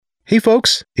Hey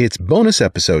folks, it's bonus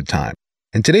episode time.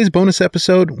 In today's bonus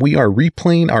episode, we are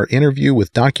replaying our interview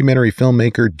with documentary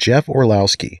filmmaker Jeff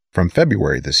Orlowski from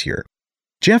February this year.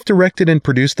 Jeff directed and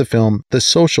produced the film The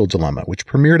Social Dilemma, which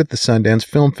premiered at the Sundance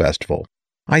Film Festival.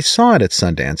 I saw it at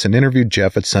Sundance and interviewed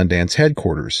Jeff at Sundance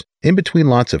headquarters, in between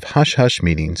lots of hush-hush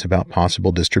meetings about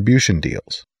possible distribution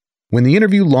deals. When the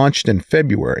interview launched in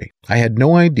February, I had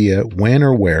no idea when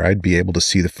or where I'd be able to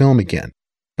see the film again.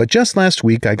 But just last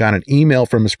week, I got an email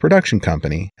from his production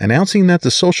company announcing that The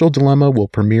Social Dilemma will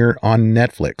premiere on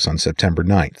Netflix on September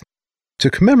 9th. To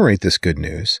commemorate this good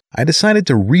news, I decided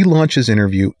to relaunch his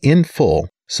interview in full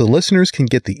so listeners can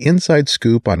get the inside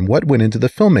scoop on what went into the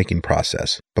filmmaking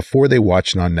process before they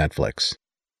watch it on Netflix.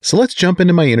 So let's jump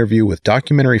into my interview with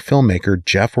documentary filmmaker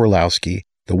Jeff Orlowski,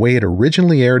 the way it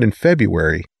originally aired in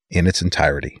February, in its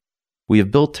entirety. We have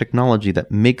built technology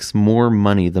that makes more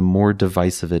money the more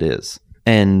divisive it is.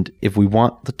 And if we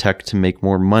want the tech to make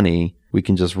more money, we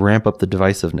can just ramp up the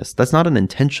divisiveness. That's not an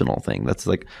intentional thing. That's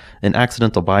like an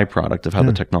accidental byproduct of how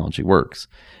the technology works.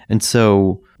 And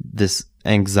so this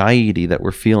anxiety that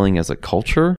we're feeling as a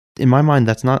culture, in my mind,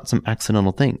 that's not some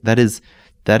accidental thing. That is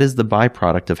the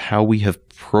byproduct of how we have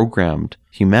programmed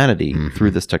humanity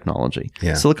through this technology.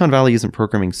 Yeah. Silicon Valley isn't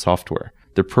programming software.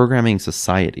 They're programming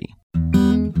society.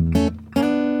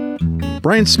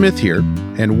 Brian Smith here,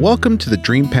 and welcome to the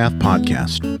Dream Path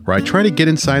Podcast, where I try to get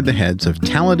inside the heads of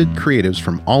talented creatives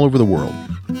from all over the world.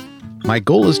 My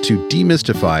goal is to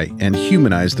demystify and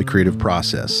humanize the creative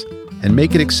process and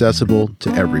make it accessible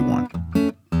to everyone.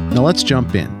 Now let's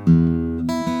jump in.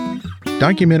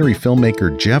 Documentary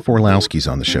filmmaker Jeff Orlowski's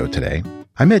on the show today.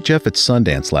 I met Jeff at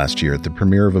Sundance last year at the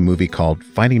premiere of a movie called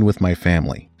Fighting with My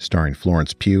Family, starring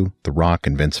Florence Pugh, The Rock,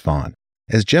 and Vince Vaughn.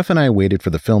 As Jeff and I waited for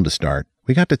the film to start,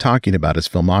 we got to talking about his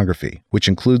filmography, which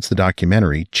includes the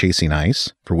documentary Chasing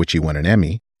Ice, for which he won an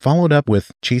Emmy, followed up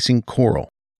with Chasing Coral.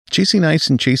 Chasing Ice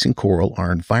and Chasing Coral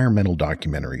are environmental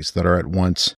documentaries that are at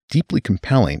once deeply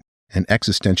compelling and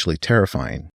existentially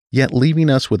terrifying, yet leaving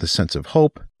us with a sense of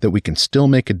hope that we can still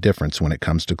make a difference when it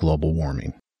comes to global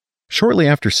warming. Shortly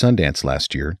after Sundance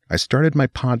last year, I started my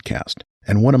podcast,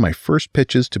 and one of my first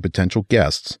pitches to potential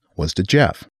guests was to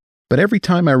Jeff. But every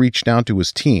time I reached out to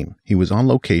his team, he was on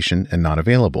location and not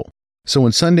available. So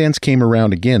when Sundance came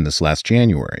around again this last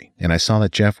January, and I saw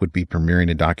that Jeff would be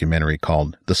premiering a documentary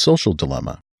called The Social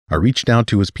Dilemma, I reached out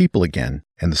to his people again,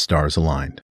 and the stars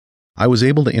aligned. I was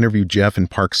able to interview Jeff in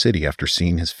Park City after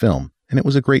seeing his film, and it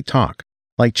was a great talk.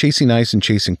 Like Chasing Ice and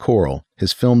Chasing Coral,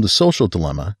 his film The Social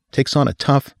Dilemma takes on a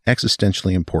tough,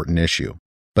 existentially important issue.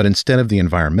 But instead of the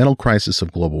environmental crisis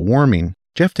of global warming,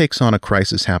 Jeff takes on a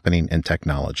crisis happening in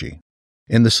technology.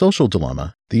 In The Social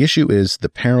Dilemma, the issue is the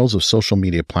perils of social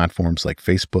media platforms like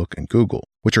Facebook and Google,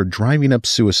 which are driving up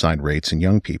suicide rates in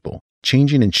young people,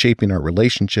 changing and shaping our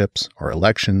relationships, our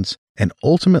elections, and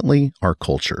ultimately our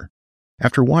culture.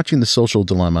 After watching The Social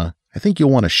Dilemma, I think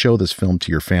you'll want to show this film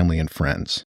to your family and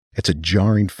friends. It's a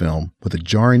jarring film with a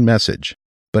jarring message,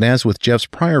 but as with Jeff's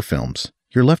prior films,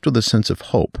 you're left with a sense of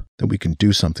hope that we can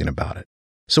do something about it.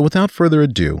 So without further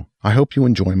ado, I hope you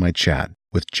enjoy my chat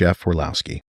with Jeff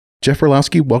Orlowski. Jeff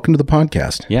Orlowski, welcome to the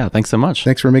podcast. Yeah, thanks so much.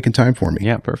 Thanks for making time for me.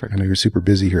 Yeah, perfect. I know you're super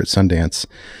busy here at Sundance.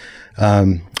 I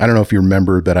don't know if you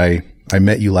remember, but I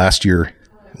met you last year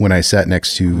when I sat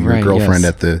next to your girlfriend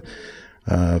at the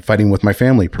Fighting with My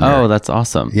Family premiere. Oh, that's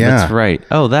awesome. Yeah. That's right.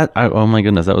 Oh, oh my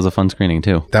goodness, that was a fun screening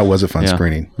too. That was a fun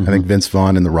screening. Mm-hmm. I think Vince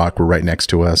Vaughn and The Rock were right next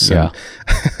to us. Yeah.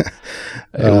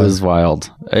 It was wild.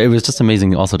 It was just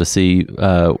amazing also to see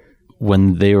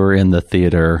when they were in the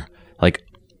theater, like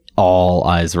all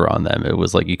eyes were on them. It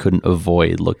was like you couldn't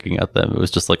avoid looking at them. It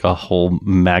was just like a whole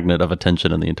magnet of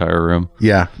attention in the entire room.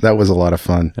 Yeah, that was a lot of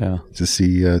fun to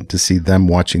see them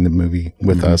watching the movie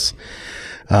with us.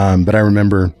 But I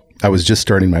remember I was just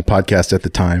starting my podcast at the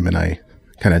time, and I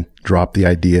kind of dropped the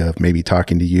idea of maybe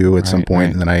talking to you at some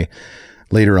point. And then I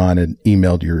later on had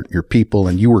emailed your people,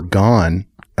 and you were gone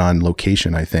on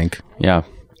location, I think. Yeah.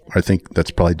 I think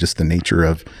that's probably just the nature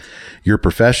of your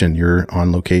profession. You're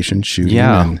on location shooting.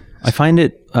 Yeah. I find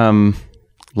it,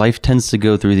 life tends to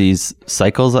go through these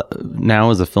cycles. Now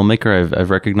as a filmmaker,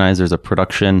 I've recognized there's a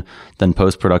production, then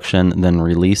post-production, then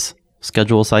release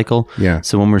schedule cycle. Yeah.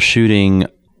 So when we're shooting,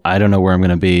 I don't know where I'm going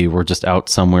to be. We're just out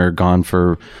somewhere, gone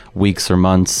for weeks or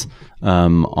months,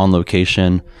 on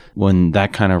location. When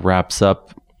that kind of wraps up,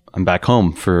 I'm back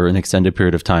home for an extended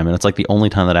period of time. And it's like the only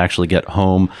time that I actually get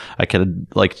home. I could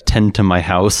like tend to my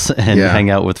house and hang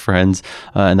out with friends.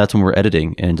 And that's when we're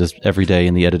editing, and just every day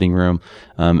in the editing room.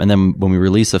 And then when we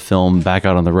release a film, back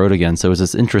out on the road again. So it's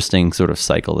this interesting sort of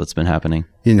cycle that's been happening.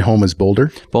 In home is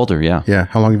Boulder? Boulder, yeah. Yeah.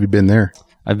 How long have you been there?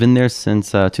 I've been there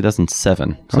since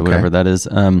 2007, so Okay. whatever that is.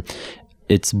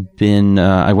 It's been,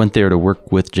 I went there to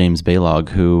work with James Baylog,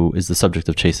 who is the subject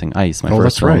of Chasing Ice, my Oh,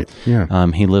 first that's right. film.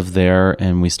 Yeah. He lived there,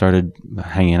 and we started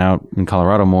hanging out in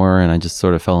Colorado more, and I just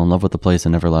sort of fell in love with the place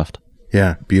and never left.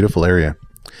 Yeah. Beautiful area.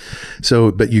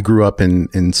 So, but you grew up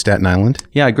in Staten Island?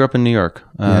 Yeah, I grew up in New York.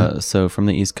 So from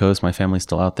the East Coast, my family's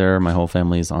still out there. My whole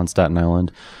family is on Staten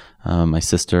Island. My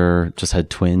sister just had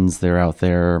twins. They're out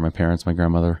there. My parents, my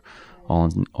grandmother,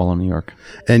 all in New York.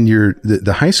 And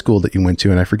the high school that you went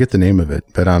to, and I forget the name of it,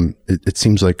 but it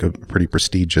seems like a pretty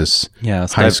prestigious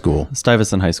high school.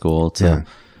 Stuyvesant High School. It's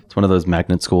it's one of those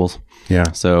magnet schools.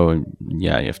 Yeah. So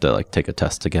yeah, you have to like take a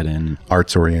test to get in.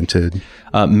 Arts oriented.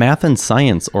 Math and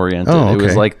science oriented. Oh, okay. It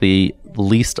was like the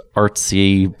least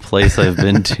artsy place I've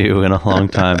been to in a long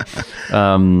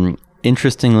time.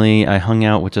 Interestingly, I hung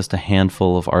out with just a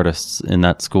handful of artists in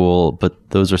that school, but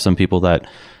those are some people that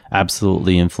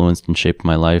absolutely influenced and shaped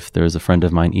my life. There's a friend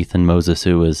of mine, Ethan Moses,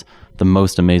 who is the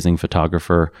most amazing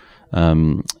photographer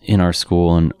in our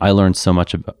school, and I learned so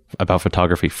much about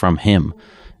photography from him.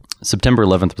 September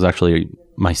 11th was actually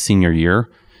my senior year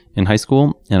in high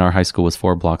school, and our high school was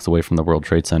 4 blocks away from the World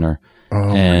Trade Center.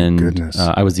 Oh, and my goodness.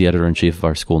 I was the editor-in-chief of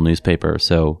our school newspaper.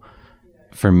 So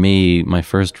for me, my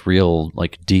first real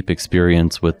like deep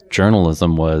experience with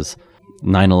journalism was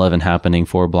 9/11 happening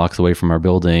 4 blocks away from our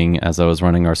building as I was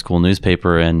running our school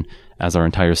newspaper, and as our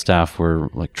entire staff were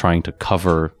like trying to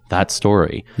cover that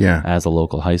story as a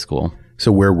local high school. So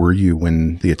where were you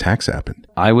when the attacks happened?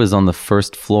 I was on the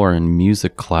first floor in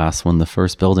music class when the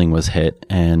first building was hit,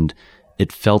 and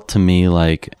it felt to me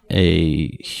like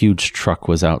a huge truck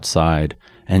was outside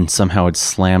and somehow it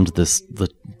slammed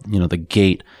the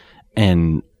gate,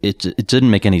 and it didn't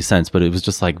make any sense, but it was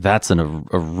just like, that's a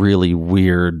really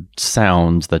weird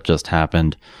sound that just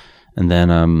happened. And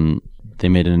then they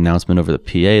made an announcement over the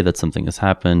PA that something has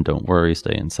happened, don't worry,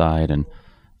 stay inside. And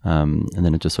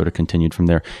then it just sort of continued from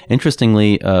there.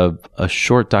 Interestingly, a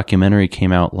short documentary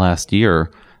came out last year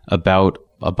about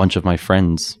a bunch of my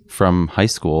friends from high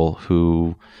school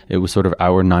who it was sort of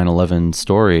our 9/11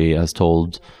 story as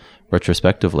told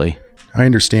retrospectively. I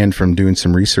understand from doing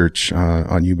some research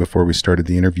on you before we started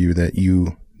the interview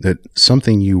that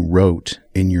something you wrote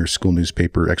in your school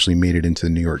newspaper actually made it into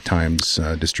the New York Times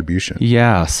distribution.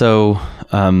 Yeah. So,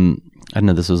 I don't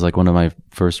know, this was like one of my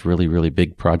first really, really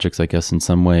big projects, I guess, in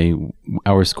some way.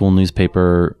 Our school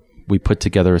newspaper, we put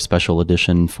together a special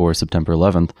edition for September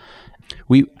 11th.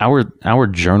 Our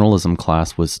journalism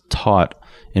class was taught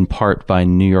in part by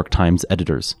New York Times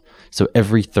editors. So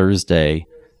every Thursday,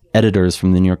 editors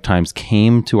from the New York Times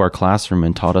came to our classroom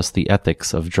and taught us the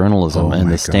ethics of journalism and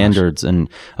the standards and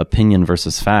opinion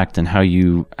versus fact and how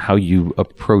you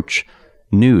approach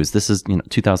news. This is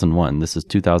 2001. This is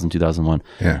 2001.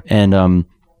 Yeah. And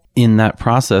in that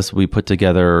process, we put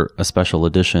together a special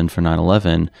edition for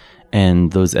 9/11,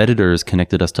 and those editors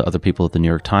connected us to other people at the New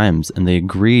York Times, and they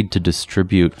agreed to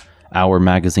distribute our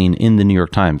magazine in the New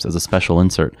York Times as a special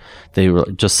insert. They were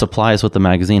just supply us with the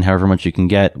magazine, however much you can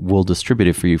get, we'll distribute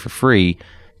it for you for free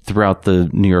throughout the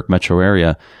New York metro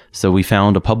area. So we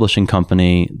found a publishing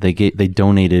company. They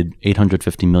donated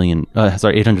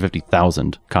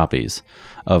 850,000 copies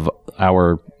of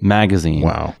our magazine.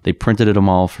 Wow. They printed them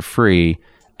all for free,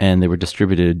 and they were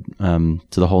distributed to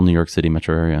the whole New York City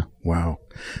metro area. Wow.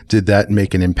 Did that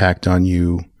make an impact on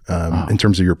you in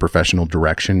terms of your professional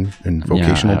direction and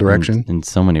vocational direction? In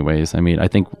so many ways. I mean, I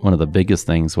think one of the biggest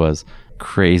things was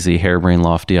crazy, harebrained,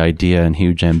 lofty idea and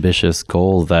huge, ambitious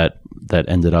goal that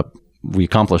ended up, we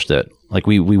accomplished it. Like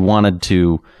we wanted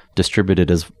to distribute it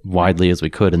as widely as we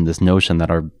could, and this notion that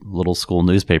our little school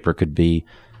newspaper could be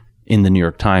in the New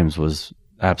York Times was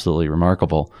absolutely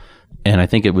remarkable. And I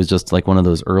think it was just like one of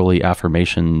those early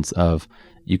affirmations of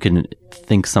you can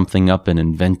think something up and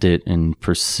invent it and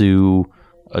pursue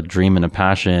a dream and a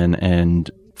passion and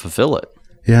fulfill it.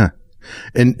 Yeah.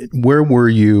 And where were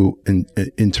you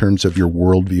in terms of your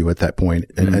worldview at that point?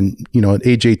 And at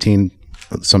age 18,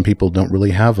 some people don't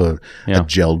really have a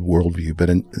gelled worldview, but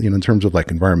in terms of like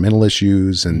environmental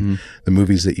issues and the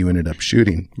movies that you ended up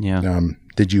shooting,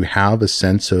 did you have a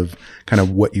sense of kind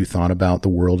of what you thought about the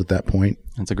world at that point?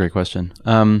 That's a great question.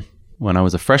 When I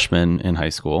was a freshman in high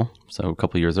school, so a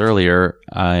couple of years earlier,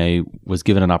 I was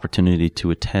given an opportunity to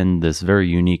attend this very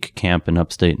unique camp in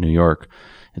upstate New York.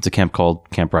 It's a camp called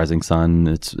Camp Rising Sun.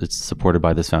 It's supported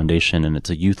by this foundation, and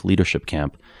it's a youth leadership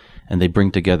camp. And they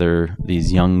bring together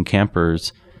these young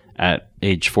campers at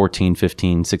age 14,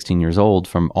 15, 16 years old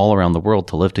from all around the world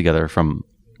to live together for an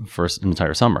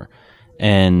entire summer.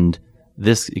 And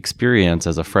this experience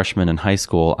as a freshman in high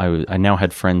school, I now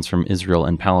had friends from Israel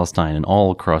and Palestine and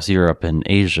all across Europe and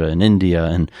Asia and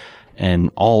India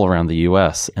and all around the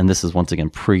US. And this is once again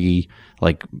pre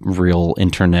like real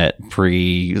internet,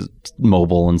 pre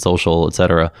mobile and social,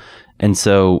 etc. And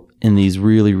so in these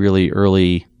really, really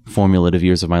early formative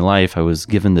years of my life, I was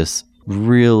given this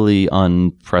really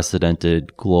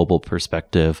unprecedented global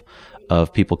perspective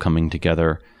of people coming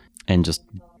together and just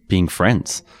being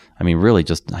friends. I mean, really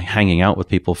just hanging out with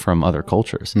people from other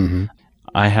cultures. Mm-hmm.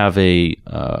 I have a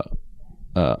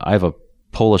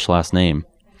Polish last name,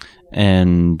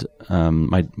 and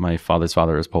my father's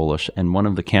father is Polish. And one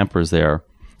of the campers there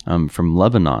from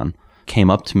Lebanon came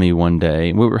up to me one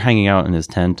day. We were hanging out in his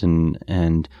tent,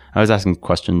 and I was asking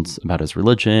questions about his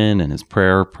religion and his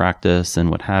prayer practice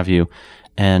and what have you.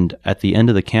 And at the end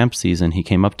of the camp season, he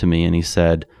came up to me and he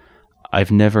said,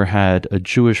 "I've never had a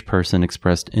Jewish person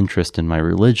expressed interest in my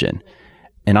religion."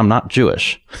 And I'm not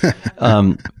Jewish.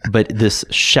 But this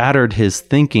shattered his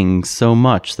thinking so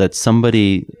much that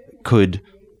somebody could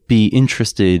be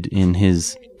interested in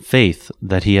his faith,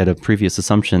 that he had a previous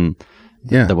assumption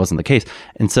that wasn't the case.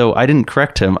 And so I didn't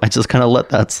correct him. I just kind of let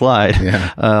that slide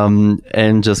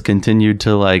and just continued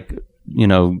to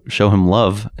show him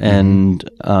love. And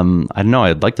I don't know,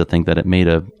 I'd like to think that it made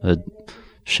a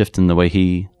shift in the way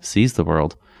he sees the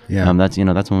world. That's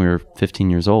when we were 15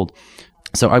 years old.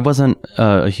 So I wasn't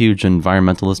a huge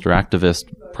environmentalist or activist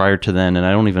prior to then, and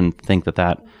I don't even think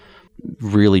that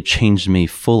really changed me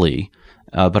fully.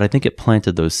 But I think it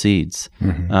planted those seeds.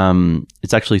 Mm-hmm.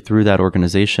 It's actually through that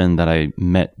organization that I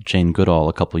met Jane Goodall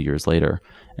a couple years later.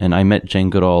 And I met Jane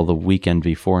Goodall the weekend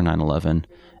before 9/11,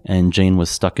 and Jane was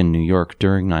stuck in New York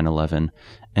during 9/11,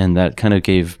 and that kind of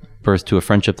gave birth to a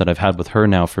friendship that I've had with her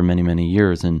now for many, many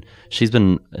years. And she's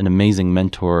been an amazing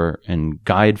mentor and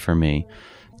guide for me.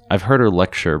 I've heard her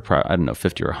lecture,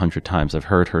 50 or 100 times. I've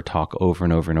heard her talk over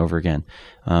and over and over again.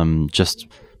 Just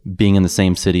being in the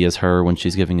same city as her when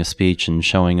she's giving a speech and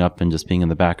showing up and just being in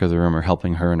the back of the room or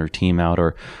helping her and her team out.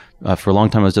 Or for a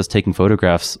long time, I was just taking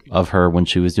photographs of her when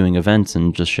she was doing events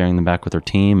and just sharing them back with her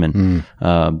team and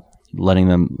letting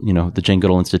them, the Jane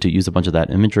Goodall Institute use a bunch of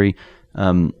that imagery.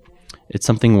 It's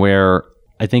something where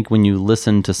I think when you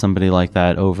listen to somebody like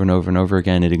that over and over and over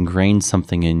again, it ingrains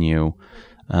something in you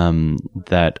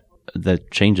that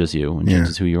changes you and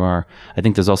changes who you are. I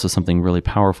think there's also something really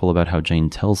powerful about how Jane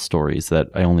tells stories that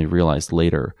I only realized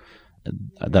later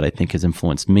that I think has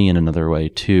influenced me in another way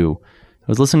too. I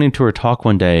was listening to her talk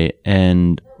one day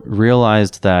and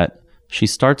realized that she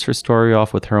starts her story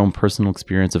off with her own personal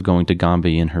experience of going to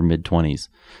Gombe in her mid-20s.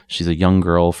 She's a young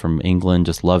girl from England,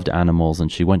 just loved animals,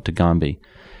 and she went to Gombe.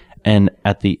 And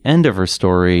at the end of her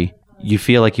story, you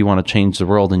feel like you want to change the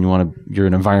world and you're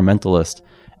an environmentalist.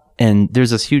 And there's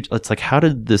this huge, it's like, how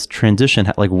did this transition,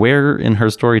 where in her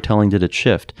storytelling did it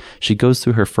shift? She goes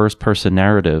through her first person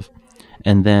narrative.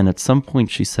 And then at some point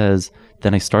she says,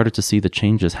 then I started to see the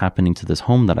changes happening to this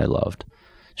home that I loved.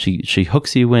 She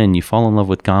hooks you in, you fall in love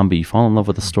with Gombe, you fall in love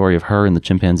with the story of her and the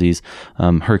chimpanzees,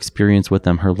 her experience with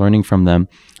them, her learning from them,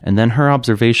 and then her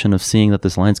observation of seeing that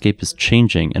this landscape is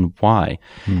changing and why.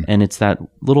 And it's that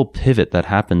little pivot that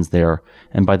happens there.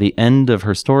 And by the end of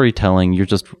her storytelling, you're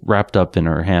just wrapped up in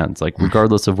her hands.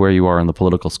 Regardless of where you are in the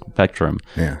political spectrum,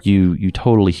 you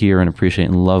totally hear and appreciate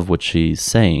and love what she's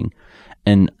saying.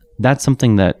 And that's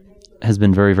something that has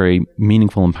been very, very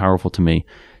meaningful and powerful to me.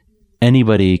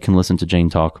 Anybody can listen to Jane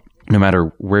talk, no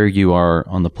matter where you are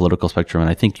on the political spectrum.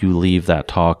 And I think you leave that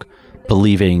talk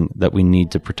believing that we need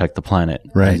to protect the planet,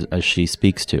 right, as she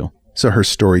speaks to. So her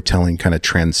storytelling kind of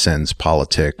transcends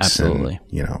politics. Absolutely.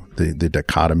 And, the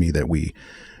dichotomy that we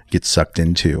get sucked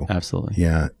into. Absolutely.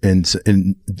 Yeah. And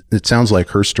it sounds like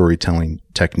her storytelling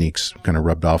techniques kind of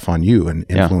rubbed off on you and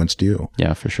influenced you.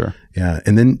 Yeah, for sure. Yeah.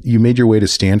 And then you made your way to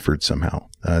Stanford somehow.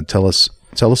 Tell us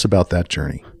about that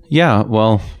journey. Yeah,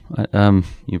 well,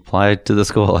 you applied to the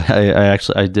school.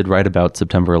 I did write about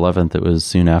September 11th. It was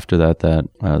soon after that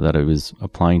I was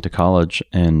applying to college,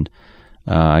 and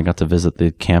I got to visit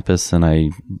the campus, and I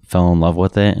fell in love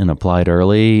with it and applied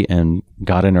early and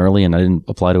got in early, and I didn't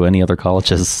apply to any other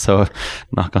colleges. So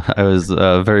I was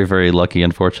very, very lucky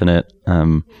and fortunate.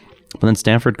 But then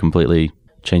Stanford completely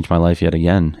changed my life yet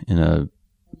again in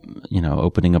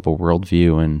opening up a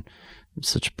worldview and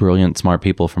such brilliant, smart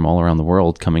people from all around the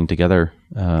world coming together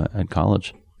at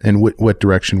college. And what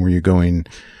direction were you going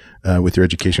with your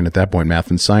education at that point? Math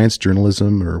and science,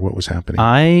 journalism, or what was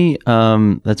happening?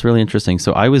 That's really interesting.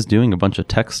 So I was doing a bunch of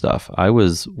tech stuff. I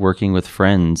was working with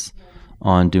friends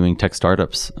on doing tech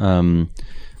startups.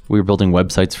 We were building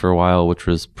websites for a while, which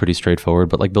was pretty straightforward,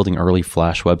 but like building early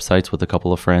Flash websites with a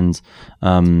couple of friends.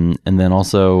 And then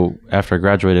also after I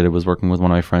graduated, I was working with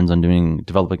one of my friends on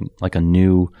developing like a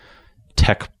new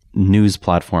tech news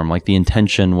platform. Like the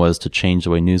intention was to change the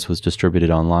way news was distributed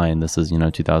online. This is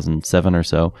 2007 or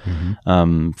so.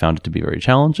 Found it to be very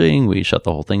challenging. We shut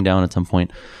the whole thing down at some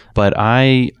point. But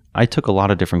I took a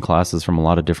lot of different classes from a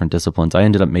lot of different disciplines. I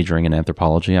ended up majoring in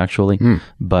anthropology actually.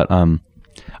 But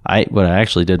what I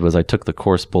actually did was I took the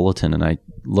course bulletin and I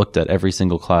looked at every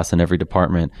single class in every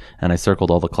department, and I circled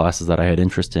all the classes that I had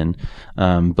interest in,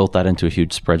 built that into a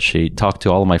huge spreadsheet, talked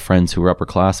to all of my friends who were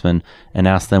upperclassmen and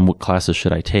asked them what classes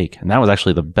should I take. And that was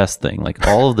actually the best thing. Like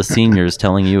all of the seniors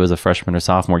telling you as a freshman or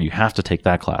sophomore, you have to take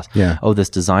that class. Yeah. Oh, this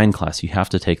design class, you have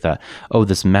to take that. Oh,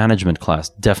 this management class,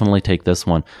 definitely take this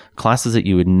one. Classes that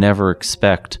you would never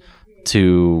expect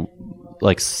to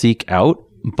like seek out,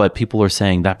 but people are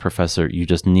saying that professor, you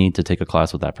just need to take a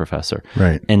class with that professor.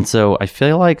 Right. And so I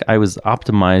feel like I was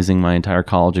optimizing my entire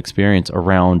college experience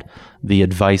around the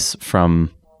advice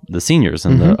from the seniors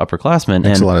and the upperclassmen.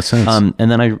 Makes a lot of sense. And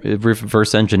then I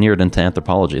reverse engineered into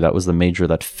anthropology. That was the major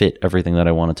that fit everything that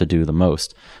I wanted to do the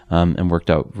most, and worked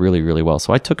out really, really well.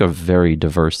 So I took a very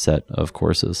diverse set of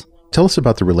courses. Tell us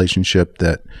about the relationship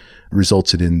that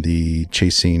resulted in the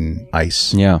Chasing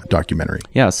Ice documentary.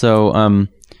 Yeah. So,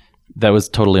 that was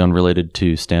totally unrelated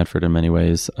to Stanford in many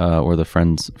ways, or the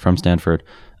friends from Stanford.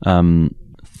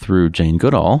 Through Jane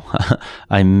Goodall,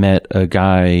 I met a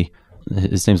guy,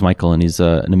 his name's Michael, and he's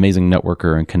an amazing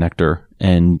networker and connector.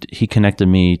 And he connected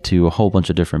me to a whole bunch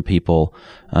of different people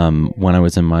when I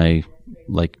was in my,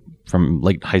 from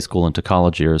late high school into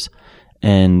college years,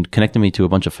 and connected me to a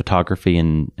bunch of photography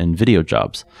and video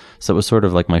jobs. So it was sort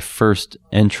of like my first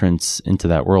entrance into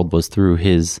that world was through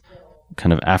his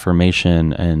kind of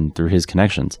affirmation and through his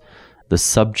connections. The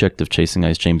subject of Chasing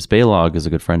Ice, James Balog, is a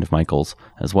good friend of Michael's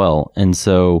as well. And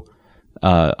so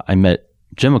I met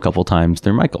Jim a couple times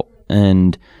through Michael.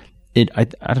 And I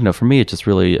don't know, for me, it just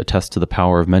really attests to the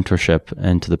power of mentorship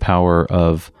and to the power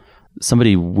of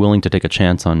somebody willing to take a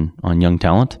chance on young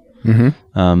talent.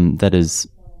 That is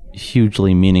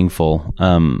hugely meaningful.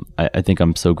 I think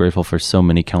I'm so grateful for so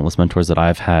many countless mentors that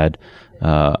I've had.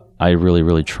 I really,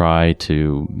 really try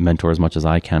to mentor as much as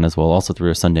I can as well, also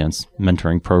through a Sundance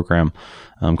mentoring program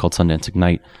called Sundance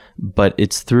Ignite. But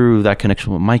it's through that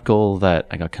connection with Michael that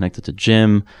I got connected to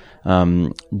Jim.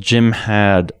 Jim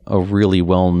had a really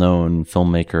well-known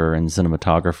filmmaker and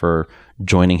cinematographer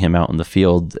joining him out in the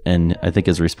field, and I think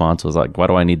his response was like, why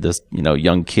do I need this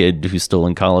young kid who's still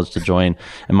in college to join?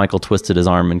 And Michael twisted his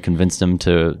arm and convinced him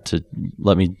to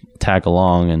let me tag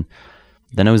along. And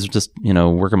then I was just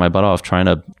working my butt off, trying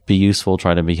to be useful,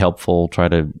 try to be helpful, try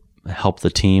to help the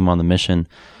team on the mission.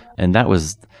 And that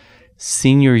was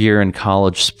senior year in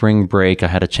college, spring break. I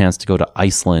had a chance to go to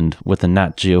Iceland with a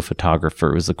Nat Geo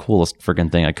photographer. It was the coolest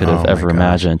friggin' thing I could have ever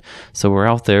imagined. So we're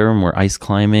out there and we're ice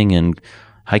climbing and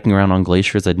hiking around on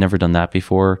glaciers. I'd never done that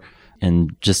before.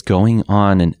 And just going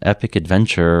on an epic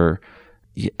adventure.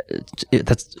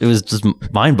 It was just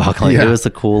mind-boggling. It was the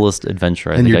coolest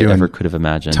adventure I think I ever could have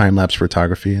imagined. Time-lapse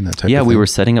photography and that type of thing? Yeah, we were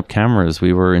setting up cameras.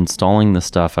 We were installing the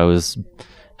stuff. I was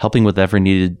helping with whatever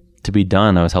needed to be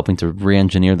done. I was helping to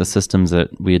re-engineer the systems that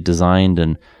we had designed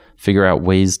and figure out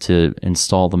ways to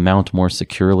install the mount more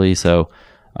securely. So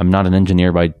I'm not an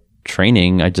engineer by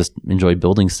training. I just enjoy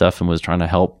building stuff and was trying to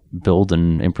help build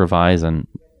and improvise and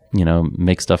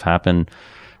make stuff happen.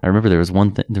 I remember there was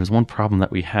one problem that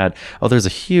we had. There's a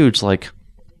huge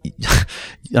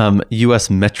U.S.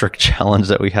 metric challenge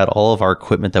that we had. All of our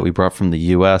equipment that we brought from the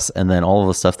U.S. and then all of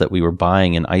the stuff that we were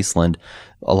buying in Iceland,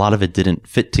 a lot of it didn't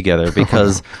fit together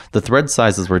because the thread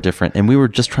sizes were different, and we were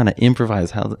just trying to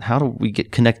improvise. How do we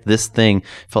connect this thing?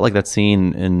 Felt like that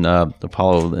scene in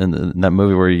Apollo in that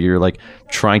movie where you're like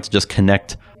trying to just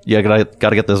connect. Yeah,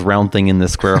 gotta get this round thing in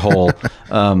this square hole.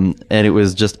 And it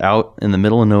was just out in the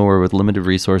middle of nowhere with limited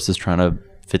resources trying to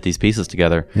fit these pieces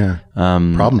together. Yeah.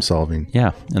 Problem solving.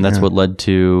 Yeah. And that's what led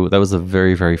to, that was the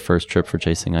very, very first trip for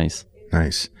Chasing Ice.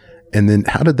 Nice. And then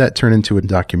how did that turn into a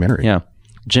documentary? Yeah.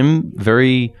 Jim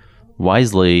very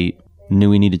wisely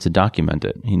knew he needed to document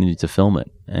it. He needed to film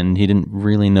it. And he didn't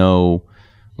really know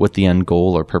what the end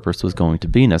goal or purpose was going to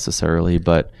be necessarily,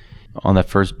 but on that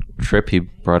first trip, he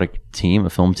brought a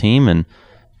film team, and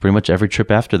pretty much every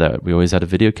trip after that, we always had a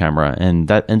video camera. And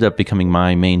that ended up becoming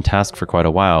my main task for quite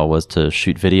a while, was to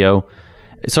shoot video.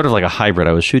 It's sort of like a hybrid.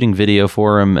 I was shooting video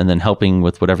for him and then helping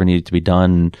with whatever needed to be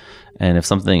done. And if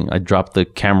something, I dropped the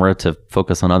camera to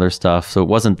focus on other stuff. So it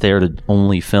wasn't there to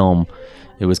only film.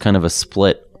 It was kind of a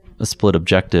split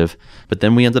objective. But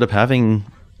then we ended up having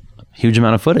huge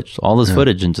amount of footage, all this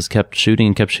footage, and just kept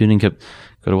shooting, kept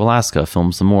go to Alaska,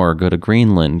 film some more, go to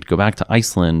Greenland, go back to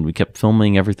Iceland. We kept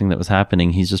filming everything that was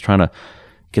happening. He's just trying to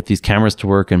get these cameras to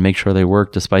work and make sure they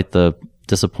work despite the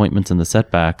disappointments and the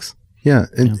setbacks. Yeah.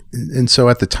 And so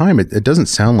at the time, it doesn't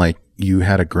sound like you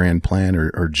had a grand plan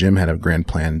or Jim had a grand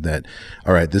plan that,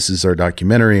 all right, this is our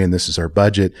documentary and this is our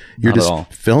budget. You're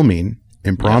just filming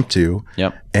impromptu.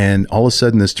 Yep. And all of a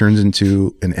sudden this turns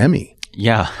into an Emmy.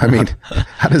 Yeah. I mean,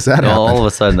 how does that happen? All of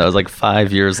a sudden, that was like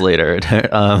 5 years later.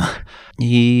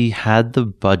 He had the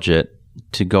budget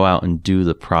to go out and do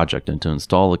the project and to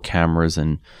install the cameras,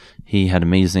 and he had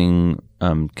amazing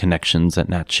connections at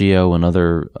Nat Geo and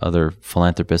other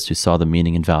philanthropists who saw the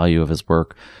meaning and value of his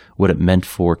work, what it meant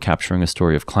for capturing a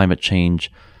story of climate change,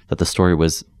 that the story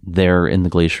was there in the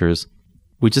glaciers.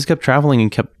 We just kept traveling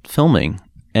and kept filming,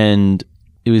 and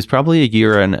it was probably a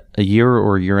year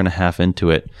or a year and a half into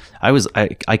it.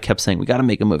 I kept saying, we got to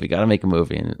make a movie,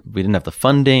 and we didn't have the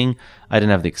funding. I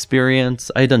didn't have the experience.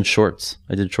 I had done shorts.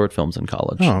 I did short films in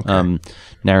college,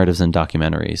 narratives and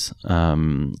documentaries.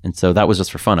 And so that was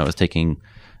just for fun. I was taking,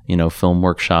 film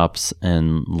workshops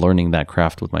and learning that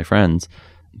craft with my friends,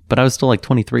 but I was still like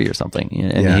 23 or something.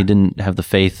 And he didn't have the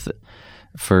faith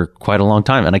for quite a long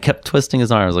time. And I kept twisting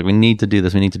his arm. I was like, we need to do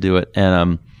this. We need to do it.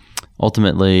 And,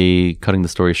 ultimately, cutting the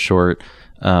story short,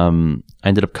 I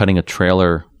ended up cutting a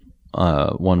trailer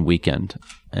one weekend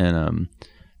and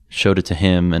showed it to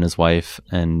him and his wife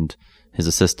and his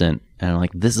assistant. And I'm like,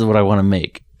 this is what I want to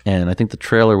make. And I think the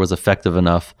trailer was effective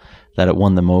enough that it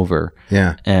won them over.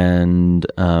 Yeah. And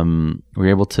we were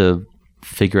able to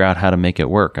figure out how to make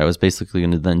it work. I was basically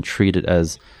going to then treat it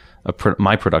as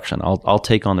my production. I'll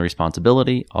take on the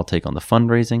responsibility. I'll take on the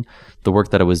fundraising. The work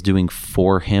that I was doing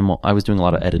for him, I was doing a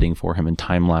lot of editing for him and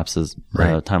time lapses,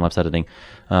 time-lapse editing.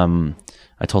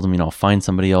 I told him, I'll find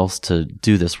somebody else to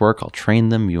do this work. I'll train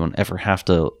them. You won't ever have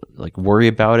to worry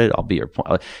about it. I'll be your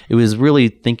point. It was really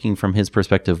thinking from his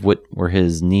perspective, what were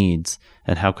his needs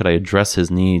and how could I address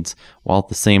his needs while at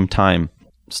the same time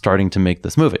starting to make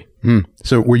this movie.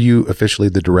 So were you officially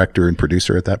the director and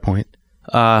producer at that point?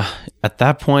 At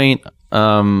that point,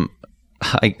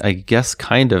 I guess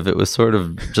kind of. It was sort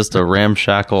of just a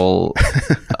ramshackle,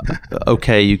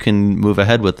 okay, you can move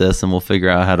ahead with this and we'll figure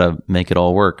out how to make it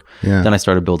all work. Yeah. Then I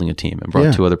started building a team and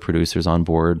brought 2 other producers on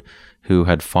board who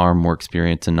had far more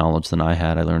experience and knowledge than I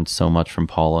had. I learned so much from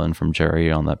Paula and from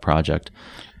Jerry on that project.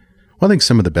 Well, I think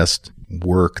some of the best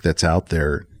work that's out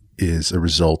there is a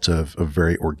result of a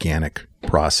very organic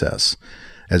process,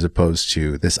 as opposed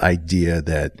to this idea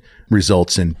that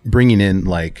results in bringing in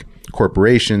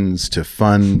corporations to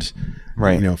fund,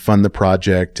 fund the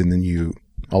project. And then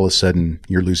all of a sudden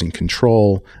you're losing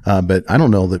control. But I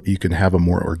don't know that you can have a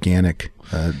more organic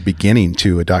beginning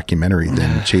to a documentary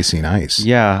than Chasing Ice.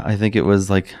 Yeah. I think it was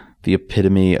the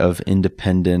epitome of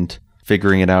independent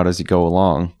figuring it out as you go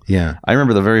along. Yeah. I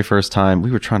remember the very first time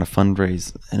we were trying to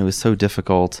fundraise and it was so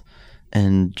difficult,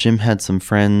 and Jim had some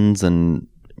friends and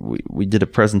we did a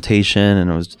presentation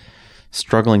and I was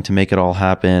struggling to make it all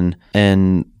happen.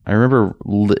 And I remember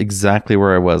exactly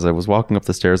where I was. I was walking up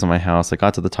the stairs of my house. I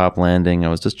got to the top landing. I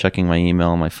was just checking my email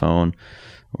on my phone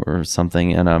or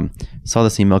something, and saw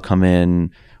this email come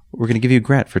in. We're going to give you a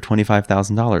grant for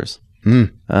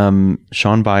 $25,000.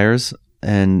 Sean Byers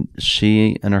and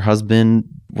she and her husband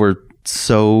were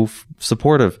so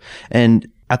supportive. And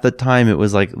at the time, it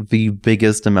was the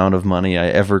biggest amount of money I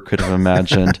ever could have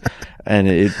imagined. And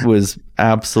it was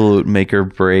absolute make or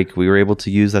break. We were able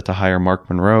to use that to hire Mark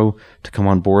Monroe to come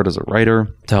on board as a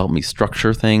writer, to help me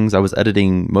structure things. I was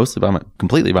editing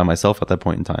completely by myself at that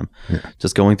point in time. Yeah.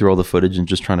 Just going through all the footage and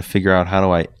just trying to figure out, how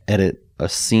do I edit a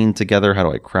scene together? How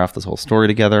do I craft this whole story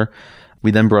together? We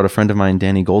then brought a friend of mine,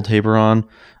 Danny Goldhaber, on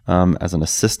as an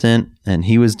assistant, and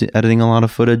he was editing a lot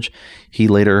of footage. He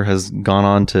later has gone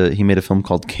on he made a film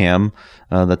called Cam,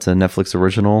 that's a Netflix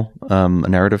original, a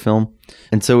narrative film.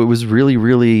 And so it was really,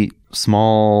 really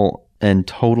small and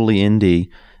totally indie.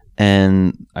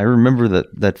 And I remember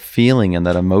that feeling and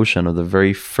that emotion of the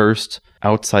very first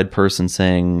outside person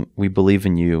saying, we believe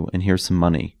in you and here's some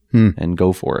money and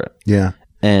go for it. Yeah.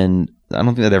 And I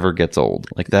don't think that ever gets old.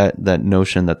 That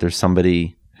notion that there's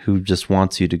somebody who just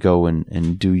wants you to go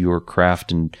and do your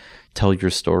craft and tell your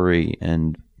story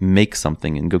and make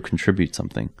something and go contribute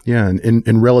something. Yeah.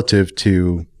 And relative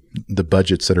to the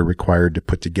budgets that are required to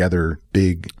put together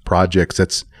big projects,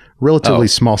 that's relatively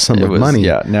small sum of money.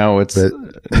 Yeah. Now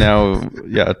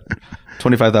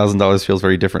 $25,000 feels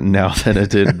very different now than it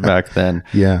did back then.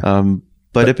 Yeah.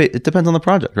 But it depends on the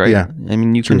project, right? Yeah. I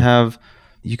mean, you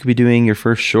could be doing your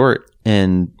first short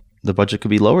and the budget could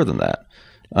be lower than that.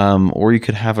 Or you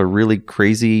could have a really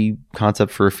crazy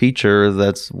concept for a feature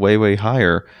that's way, way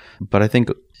higher. But I think,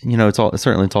 it's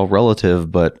all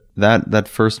relative, but that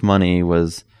first money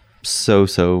was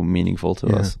so meaningful to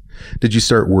us. Did you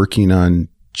start working on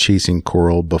Chasing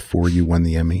Coral before you won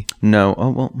the Emmy?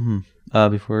 No.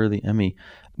 Before the Emmy.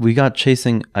 We got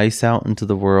Chasing Ice out into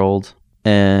the world,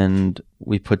 and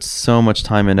we put so much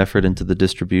time and effort into the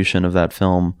distribution of that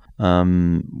film.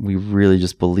 We really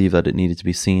just believed that it needed to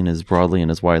be seen as broadly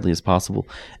and as widely as possible.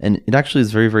 And it actually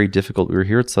is very, very difficult. We were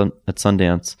here at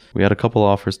Sundance. We had a couple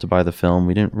offers to buy the film.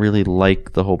 We didn't really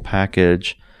like the whole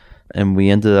package, and we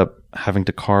ended up having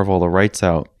to carve all the rights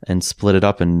out and split it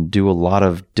up and do a lot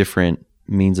of different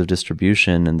means of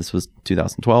distribution. And this was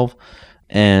 2012.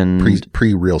 And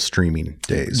pre-real streaming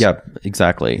days. Yeah,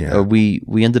 exactly. Yeah. We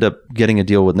ended up getting a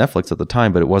deal with Netflix at the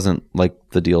time, but it wasn't like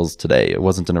the deals today. It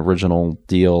wasn't an original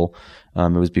deal.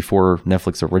 It was before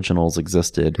Netflix originals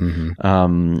existed.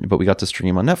 But we got to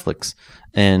stream on Netflix,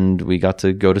 and we got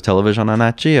to go to television on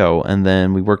Nat Geo. And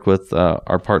then we worked with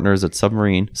our partners at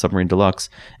Submarine Deluxe,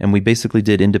 and we basically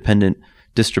did independent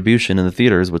distribution in the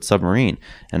theaters with Submarine.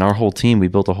 And our whole team, we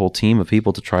built a whole team of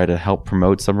people to try to help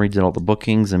promote Submarine, did all the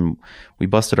bookings, and we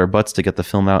busted our butts to get the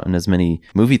film out in as many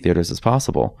movie theaters as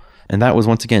possible. And that was,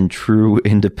 once again, true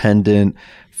independent,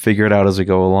 figure it out as we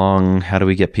go along. How do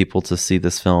we get people to see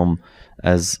this film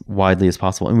as widely as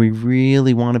possible? And we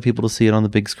really wanted people to see it on the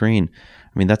big screen.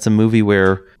 I mean, that's a movie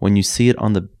where when you see it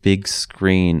on the big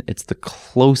screen, it's the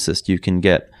closest you can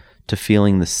get to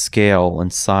feeling the scale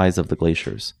and size of the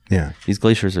glaciers. Yeah. These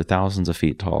glaciers are thousands of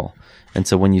feet tall. And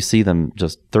so when you see them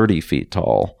just 30 feet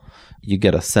tall, you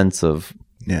get a sense of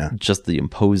just the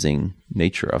imposing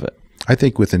nature of it. I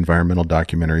think with environmental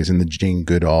documentaries and the Jane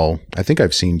Goodall, I think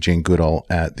I've seen Jane Goodall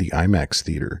at the IMAX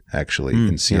theater actually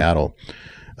in Seattle.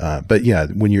 But yeah,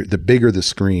 when the bigger the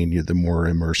screen, the more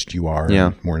immersed you are,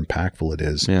 and more impactful it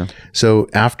is. Yeah. So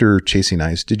after Chasing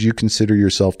Ice, did you consider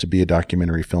yourself to be a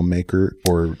documentary filmmaker,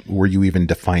 or were you even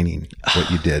defining what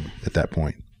you did at that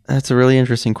point? That's a really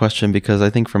interesting question, because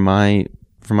I think from my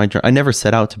I never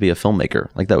set out to be a filmmaker.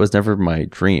 Like, that was never my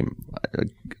dream.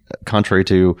 Contrary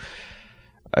to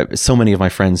so many of my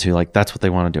friends who, like, that's what they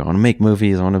want to do. I want to make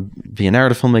movies. I want to be a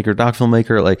narrative filmmaker, doc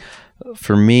filmmaker. Like,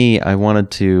 for me, I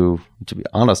wanted to be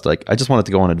honest, like, I just wanted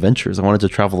to go on adventures. I wanted to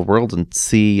travel the world and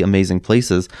see amazing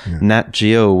places. Yeah. Nat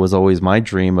Geo was always my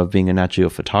dream of being a Nat Geo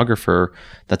photographer.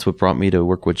 That's what brought me to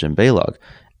work with Jim Balog.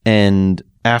 And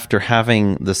after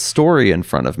having the story in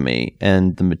front of me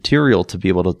and the material to be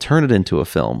able to turn it into a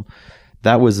film,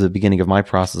 that was the beginning of my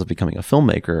process of becoming a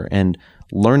filmmaker and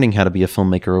learning how to be a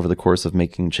filmmaker over the course of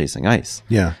making Chasing Ice.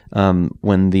 Yeah.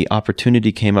 When the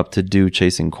opportunity came up to do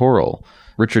Chasing Coral,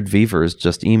 Richard Vevers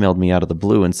just emailed me out of the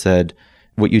blue and said,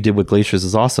 "What you did with glaciers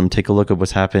is awesome. Take a look at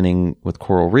what's happening with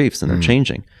coral reefs, and they're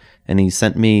changing." And he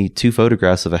sent me 2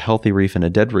 photographs of a healthy reef and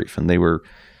a dead reef, and they were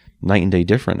night and day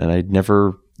different. And I'd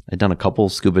done a couple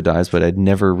scuba dives, but I'd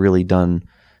never really done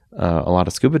a lot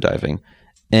of scuba diving.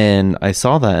 And I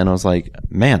saw that and I was like,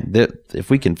 man, if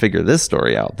we can figure this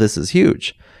story out, this is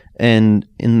huge. And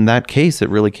in that case, it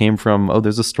really came from,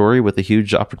 there's a story with a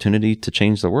huge opportunity to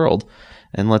change the world,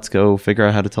 and let's go figure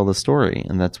out how to tell the story.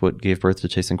 And that's what gave birth to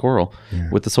Chasing Coral. Yeah.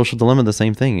 With The Social Dilemma, the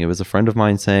same thing. It was a friend of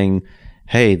mine saying,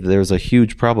 hey, there's a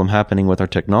huge problem happening with our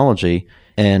technology.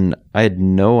 And I had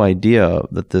no idea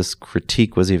that this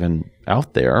critique was even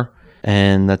out there.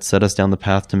 And that set us down the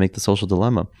path to make The Social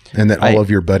Dilemma. And that all of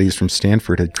your buddies from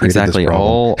Stanford had created this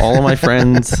problem. All of my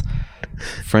friends,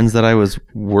 friends that I was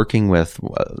working with.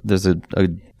 There's a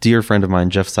dear friend of mine,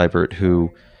 Jeff Seibert,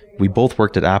 who we both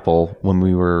worked at Apple when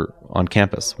we were on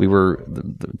campus. We were,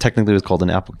 technically it was called an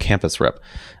Apple campus rep.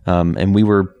 And we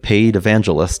were paid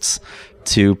evangelists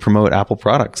to promote Apple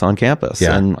products on campus.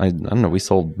 Yeah. And I don't know, we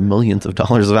sold millions of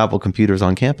dollars of Apple computers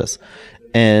on campus.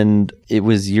 And it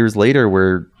was years later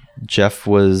where Jeff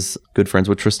was good friends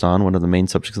with Tristan, one of the main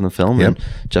subjects in the film. Yep. And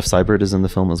Jeff Seibert is in the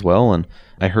film as well. And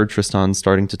I heard Tristan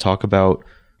starting to talk about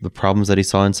the problems that he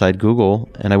saw inside Google.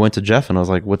 And I went to Jeff and I was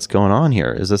like, what's going on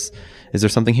here? Is there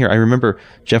something here? I remember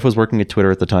Jeff was working at Twitter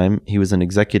at the time. He was an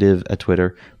executive at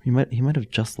Twitter. He might have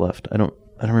just left. I don't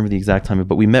remember the exact time,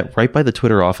 but we met right by the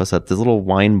Twitter office at this little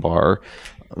wine bar,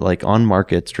 like on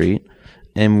Market Street.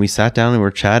 And we sat down and we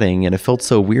were chatting, and it felt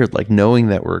so weird, like knowing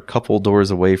that we're a couple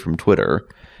doors away from Twitter.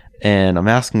 And I'm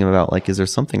asking him about, like, is there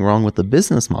something wrong with the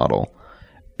business model?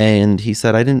 And he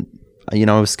said, I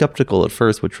was skeptical at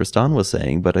first what Tristan was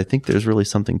saying, but I think there's really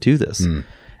something to this.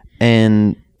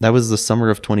 And that was the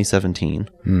summer of 2017.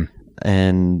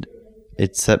 And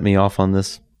it set me off on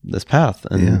this path.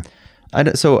 And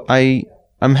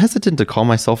I'm hesitant to call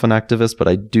myself an activist, but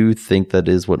I do think that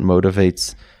is what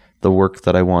motivates the work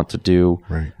that I want to do.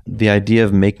 Right. The idea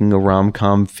of making a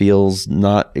rom-com feels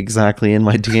not exactly in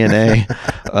my DNA.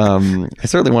 I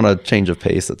certainly want a change of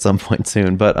pace at some point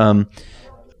soon. But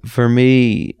for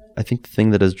me, I think the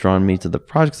thing that has drawn me to the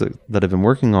projects that I've been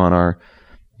working on are,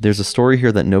 there's a story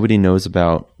here that nobody knows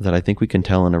about that I think we can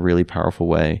tell in a really powerful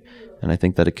way. And I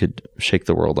think that it could shake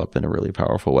the world up in a really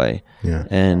powerful way. Yeah.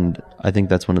 And I think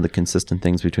that's one of the consistent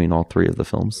things between all three of the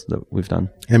films that we've done.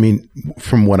 I mean,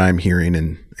 from what I'm hearing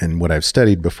and what I've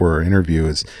studied before our interview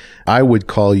is, I would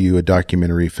call you a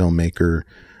documentary filmmaker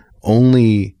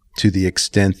only to the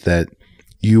extent that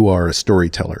you are a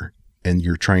storyteller and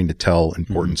you're trying to tell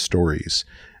important stories.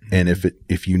 And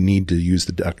if you need to use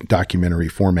the documentary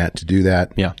format to do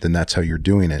that, then that's how you're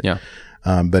doing it. Yeah.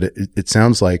 But it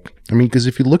sounds like, I mean, because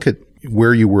if you look at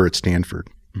where you were at Stanford,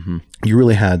 you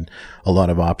really had a lot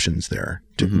of options there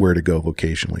to where to go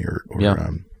vocationally or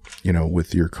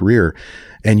with your career.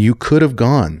 And you could have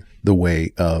gone the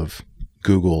way of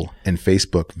Google and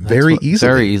Facebook very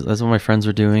easily. Very easy. That's what my friends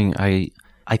were doing. I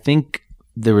think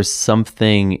there was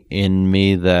something in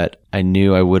me that I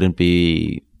knew I wouldn't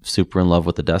be super in love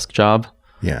with the desk job.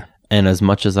 Yeah. And as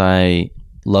much as I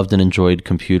loved and enjoyed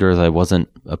computers, I wasn't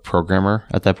a programmer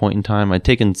at that point in time. I'd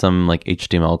taken some like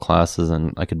HTML classes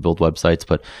and I could build websites,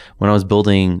 but when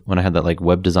I had that like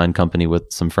web design company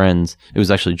with some friends, it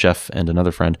was actually Jeff and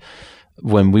another friend.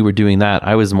 When we were doing that,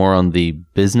 I was more on the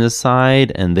business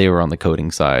side and they were on the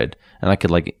coding side. And I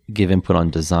could like give input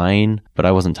on design, but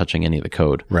I wasn't touching any of the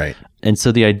code. Right. And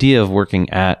so the idea of working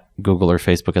at Google or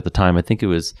Facebook at the time, I think it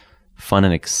was fun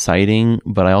and exciting,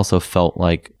 but I also felt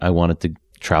like I wanted to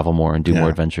travel more and do more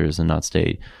adventures and not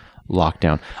stay locked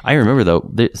down. I remember though,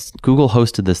 Google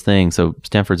hosted this thing. So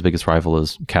Stanford's biggest rival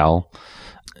is Cal,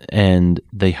 and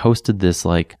they hosted this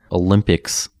like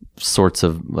Olympics sorts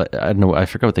of, I don't know, I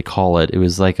forgot what they call it. It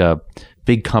was like a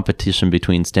big competition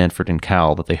between Stanford and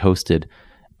Cal that they hosted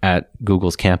at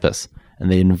Google's campus.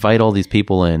 And they invite all these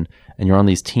people in, and you're on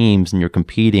these teams and you're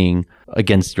competing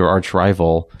against your arch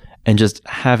rival and just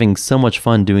having so much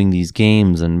fun doing these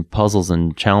games and puzzles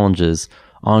and challenges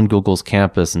on Google's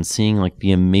campus and seeing like the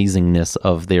amazingness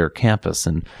of their campus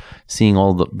and seeing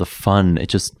all the fun. It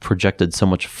just projected so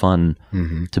much fun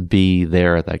to be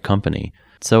there at that company.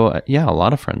 So yeah, a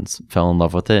lot of friends fell in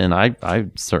love with it. And I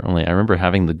remember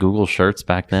having the Google shirts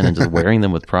back then and just wearing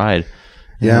them with pride.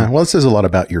 Yeah. Well, it says a lot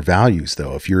about your values,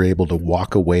 though, if you're able to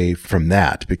walk away from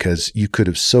that, because you could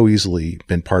have so easily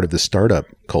been part of the startup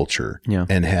culture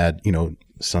and had,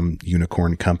 some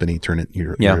unicorn company turn it,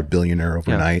 you're a billionaire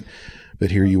overnight. But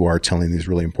here you are telling these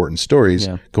really important stories.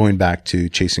 Going back to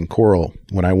Chasing Coral,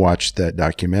 when I watched that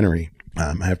documentary,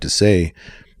 I have to say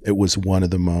it was one of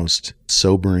the most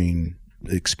sobering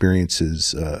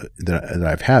experiences that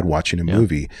I've had watching a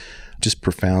movie. Just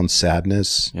profound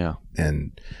sadness.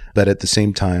 But at the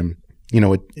same time,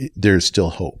 there's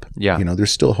still hope.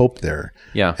 There's still hope there.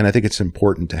 And I think it's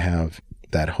important to have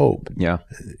that hope.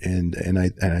 And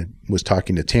I was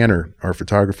talking to Tanner, our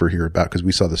photographer here, because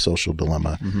we saw The Social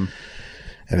Dilemma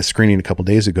at a screening a couple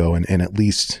days ago, and at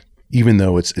least, even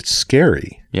though it's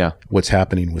scary, what's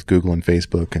happening with Google and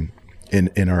Facebook and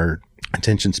in our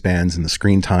attention spans and the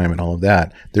screen time and all of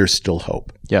that, there's still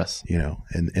hope. Yes.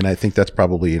 And I think that's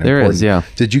probably an there important. Is, yeah.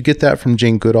 Did you get that from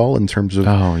Jane Goodall in terms of?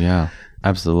 Oh yeah,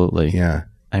 absolutely. Yeah.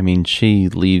 I mean, you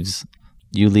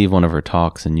leave one of her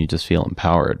talks and you just feel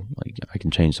empowered. Like, I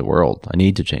can change the world. I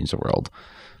need to change the world.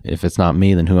 If it's not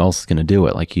me, then who else is going to do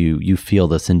it? Like you feel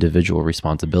this individual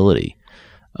responsibility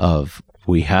of,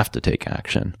 we have to take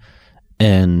action.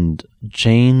 And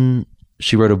Jane,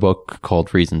 she wrote a book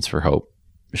called Reasons for Hope.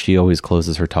 She always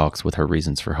closes her talks with her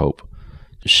reasons for hope.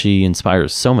 She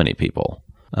inspires so many people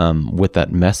with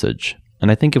that message.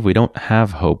 And I think if we don't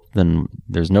have hope, then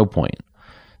there's no point.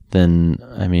 Then,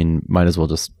 I mean, might as well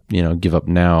just, give up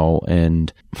now,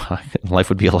 and life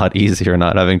would be a lot easier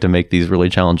not having to make these really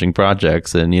challenging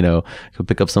projects and, could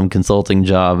pick up some consulting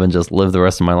job and just live the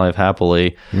rest of my life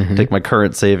happily, take my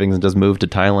current savings and just move to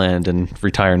Thailand and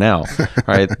retire now.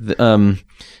 Right.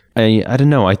 I don't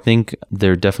know. I think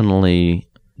they're definitely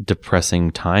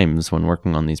depressing times when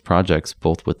working on these projects,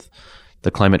 both with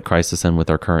the climate crisis and with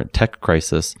our current tech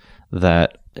crisis,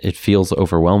 that it feels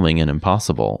overwhelming and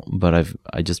impossible. But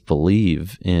I just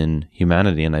believe in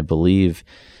humanity, and I believe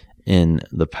in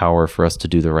the power for us to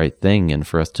do the right thing and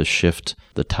for us to shift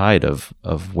the tide of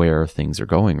where things are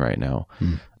going right now.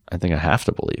 I think I have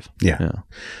to believe. Yeah.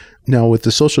 Now, with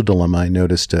The Social Dilemma, I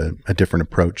noticed a different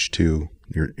approach to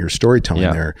your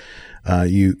storytelling there.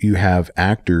 You have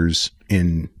actors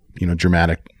in,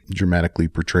 dramatically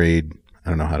portrayed, I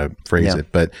don't know how to phrase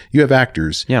it, but you have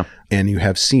actors and you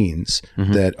have scenes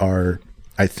that are,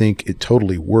 I think it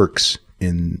totally works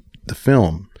in the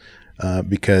film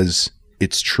because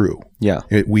it's true. Yeah.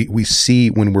 We see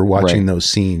when we're watching Right. those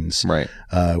scenes, Right.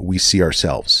 We see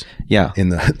ourselves. Yeah.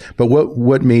 But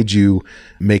what made you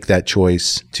make that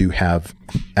choice to have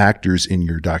actors in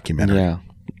your documentary? Yeah,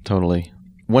 totally.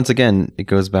 Once again, it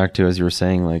goes back to, as you were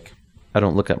saying, like, I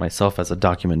don't look at myself as a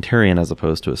documentarian as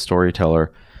opposed to a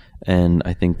storyteller. And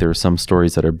I think there are some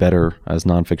stories that are better as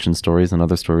nonfiction stories and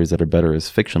other stories that are better as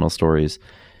fictional stories.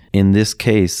 In this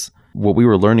case, what we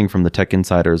were learning from the Tech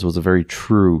Insiders was a very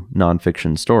true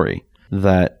nonfiction story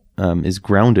that is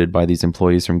grounded by these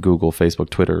employees from Google, Facebook,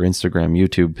 Twitter, Instagram,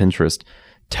 YouTube, Pinterest,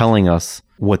 telling us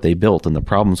what they built and the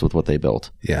problems with what they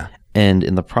built. Yeah. And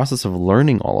in the process of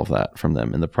learning all of that from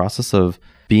them, in the process of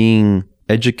being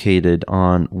educated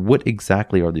on what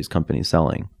exactly are these companies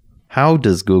selling, how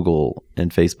does Google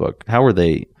and Facebook, how are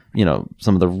they,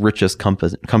 some of the richest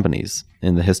companies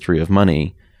in the history of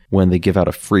money when they give out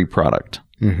a free product?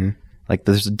 Mm-hmm. Like,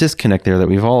 there's a disconnect there that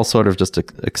we've all sort of just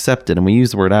accepted, and we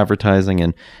use the word advertising,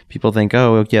 and people think,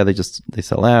 oh yeah, they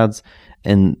sell ads,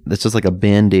 and it's just like a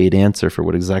band-aid answer for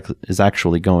what exactly is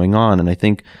actually going on. And I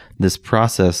think this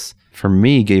process for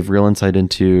me gave real insight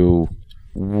into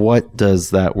what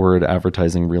does that word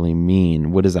advertising really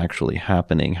mean? What is actually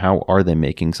happening? How are they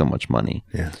making so much money?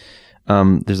 Yeah.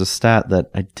 There's a stat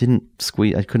that I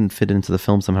couldn't fit into the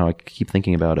film somehow. I keep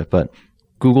thinking about it, but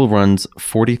Google runs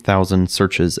 40,000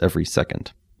 searches every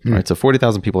second. Right? So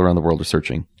 40,000 people around the world are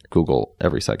searching Google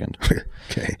every second.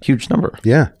 Okay. Huge number.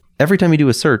 Yeah. Every time you do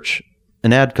a search,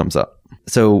 an ad comes up.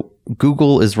 So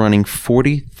Google is running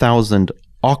 40,000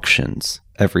 auctions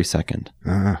every second.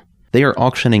 They are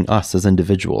auctioning us as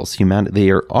individuals. They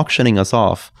are auctioning us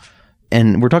off.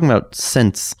 And we're talking about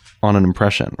cents on an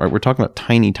impression, right? We're talking about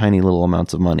tiny, tiny little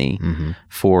amounts of money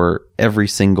for every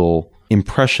single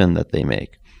impression that they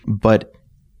make. But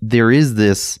there is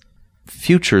this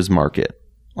futures market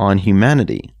on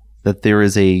humanity, that there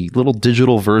is a little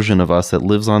digital version of us that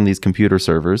lives on these computer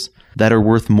servers that are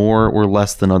worth more or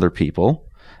less than other people,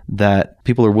 that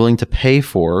people are willing to pay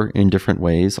for in different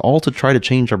ways, all to try to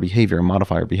change our behavior and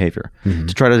modify our behavior,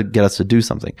 to try to get us to do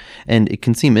something. And it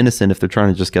can seem innocent if they're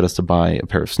trying to just get us to buy a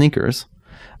pair of sneakers,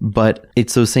 but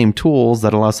it's those same tools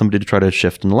that allow somebody to try to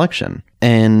shift an election.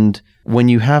 And when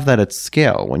you have that at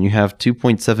scale, when you have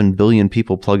 2.7 billion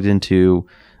people plugged into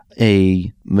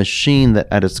a machine that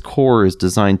at its core is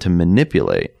designed to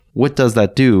manipulate, what does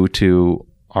that do to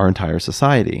our entire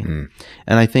society?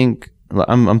 And I think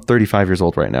I'm 35 years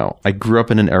old right now. I grew up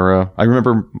in an era. I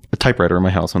remember a typewriter in my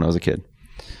house when I was a kid.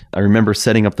 I remember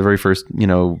setting up the very first,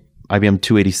 IBM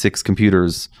 286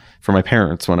 computers for my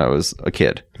parents when I was a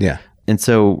kid. Yeah. And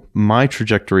so my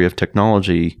trajectory of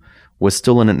technology was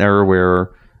still in an era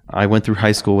where I went through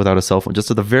high school without a cell phone.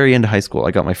 Just at the very end of high school,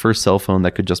 I got my first cell phone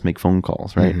that could just make phone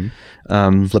calls, right?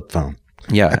 Flip phone.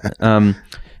 Yeah.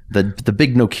 The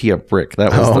big Nokia brick.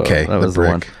 That was the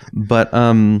one. But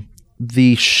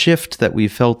the shift that we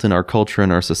felt in our culture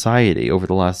and our society over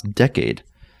the last decade,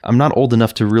 I'm not old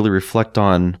enough to really reflect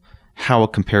on how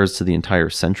it compares to the entire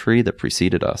century that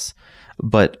preceded us.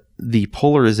 But the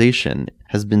polarization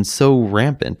has been so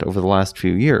rampant over the last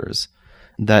few years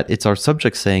that it's our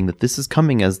subjects saying that this is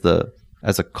coming as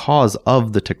a cause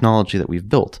of the technology that we've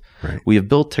built. Right. We have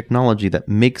built technology that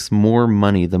makes more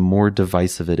money the more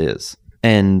divisive it is.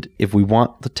 And if we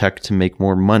want the tech to make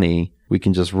more money, we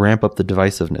can just ramp up the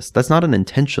divisiveness. That's not an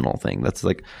intentional thing. That's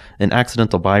like an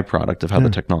accidental byproduct of how the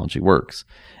technology works.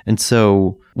 And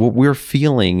so what we're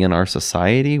feeling in our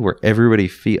society, where everybody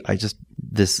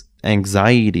this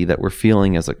anxiety that we're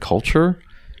feeling as a culture,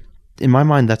 in my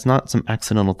mind, that's not some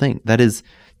accidental thing. That is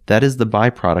the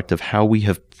byproduct of how we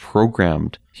have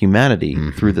programmed humanity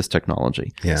through this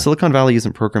technology. Yeah. Silicon Valley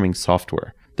isn't programming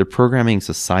software. They're programming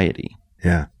society.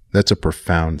 Yeah. That's a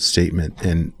profound statement.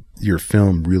 And your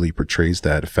film really portrays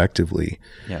that effectively.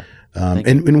 Yeah.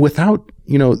 And without,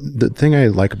 the thing I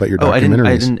like about your documentary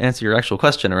I didn't answer your actual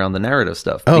question around the narrative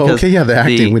stuff. Oh, okay. Yeah. The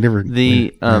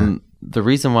acting. The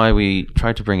reason why we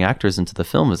tried to bring actors into the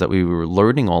film is that we were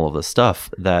learning all of the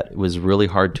stuff that was really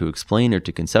hard to explain or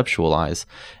to conceptualize.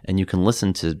 And you can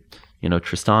listen to,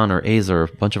 Tristan or Aza or a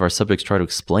bunch of our subjects try to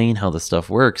explain how this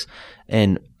stuff works.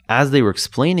 And as they were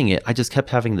explaining it, I just kept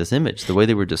having this image, the way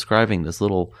they were describing this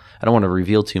little, I don't want to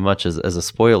reveal too much as a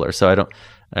spoiler, so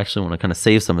I actually want to kind of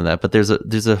save some of that. But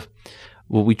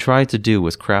what we tried to do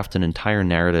was craft an entire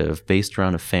narrative based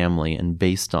around a family and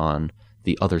based on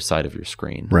the other side of your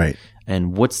screen. Right.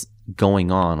 And what's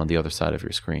going on the other side of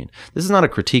your screen. This is not a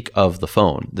critique of the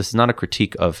phone. This is not a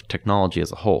critique of technology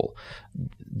as a whole.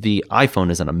 The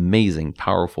iPhone is an amazing,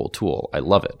 powerful tool. I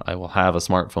love it. I will have a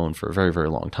smartphone for a very, very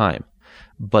long time.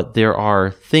 but there are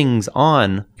things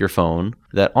on your phone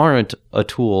that aren't a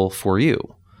tool for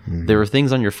you. There are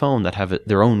things on your phone that have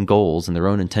their own goals and their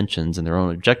own intentions and their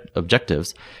own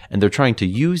objectives, and they're trying to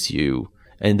use you,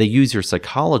 and they use your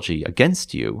psychology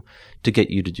against you to get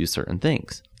you to do certain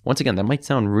things. Once again, that might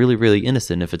sound really, really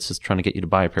innocent if it's just trying to get you to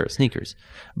buy a pair of sneakers.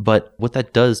 But what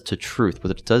that does to truth,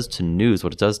 what it does to news,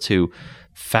 what it does to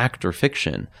fact or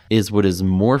fiction is what is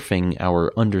morphing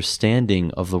our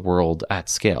understanding of the world at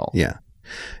scale. Yeah.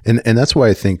 And that's why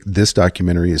I think this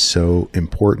documentary is so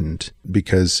important,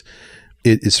 because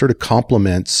it sort of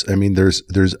complements, I mean, there's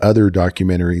other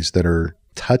documentaries that are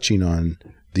touching on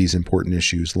these important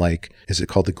issues, like, is it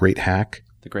called The Great Hack?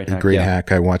 The Great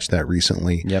Hack. I watched that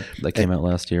recently. Yep, that came out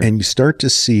last year. And you start to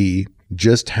see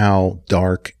just how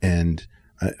dark and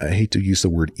I hate to use the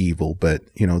word evil, but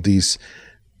these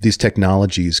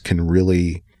technologies can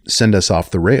really send us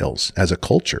off the rails as a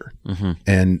culture. Mm-hmm.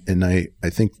 And I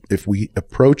think if we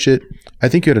approach it, I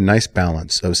think you had a nice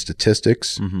balance of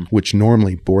statistics, which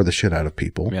normally bore the shit out of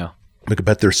people. Yeah.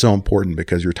 But they're so important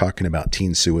because you're talking about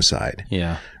teen suicide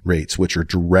rates, which are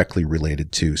directly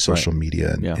related to social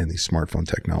media and these smartphone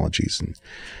technologies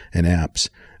and apps.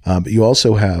 But you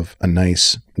also have a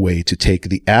nice way to take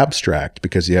the abstract,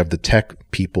 because you have the tech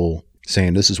people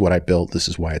saying, this is what I built, this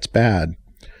is why it's bad.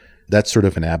 That's sort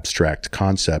of an abstract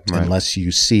concept, unless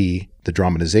you see the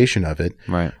dramatization of it,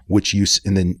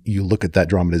 and then you look at that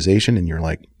dramatization and you're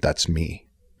like, that's me.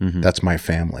 Mm-hmm. That's my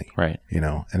family. Right.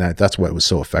 And that's what was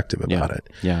so effective about it.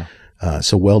 Yeah.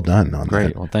 So well done on that.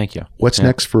 Great. Well, thank you. What's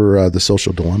next for The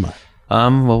Social Dilemma?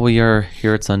 Well, we are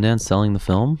here at Sundance selling the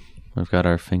film. We've got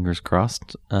our fingers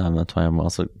crossed. That's why I'm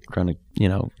also trying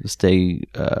to, stay,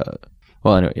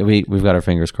 well, anyway, we've got our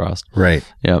fingers crossed. Right.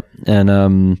 Yep.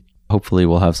 And, hopefully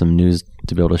we'll have some news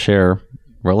to be able to share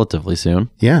relatively soon.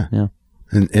 Yeah. Yeah.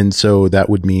 And so that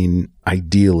would mean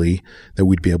ideally that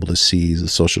we'd be able to see The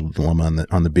Social Dilemma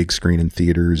on the big screen in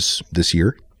theaters this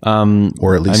year,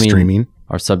 or at least streaming.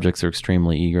 Our subjects are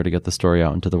extremely eager to get the story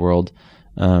out into the world.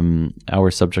 Our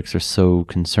subjects are so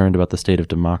concerned about the state of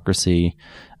democracy.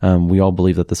 We all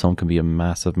believe that this film can be a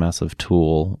massive, massive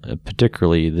tool,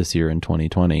 particularly this year in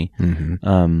 2020.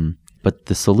 Mm-hmm. But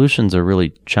the solutions are really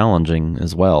challenging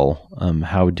as well.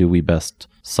 How do we best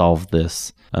solve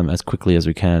this as quickly as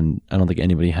we can? I don't think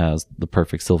anybody has the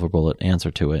perfect silver bullet answer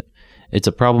to it. It's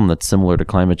a problem that's similar to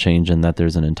climate change in that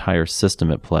there's an entire system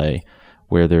at play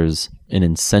where there's an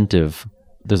incentive.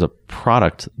 There's a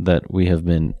product that we have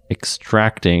been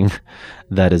extracting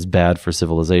that is bad for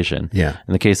civilization. Yeah.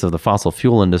 In the case of the fossil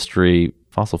fuel industry,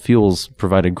 fossil fuels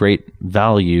provided great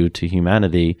value to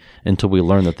humanity until we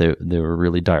learned that there were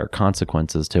really dire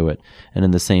consequences to it. And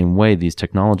in the same way, these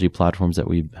technology platforms that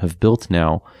we have built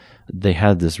now, they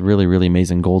had this really, really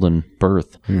amazing golden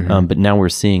birth. Mm-hmm. But now we're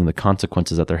seeing the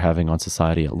consequences that they're having on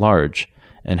society at large.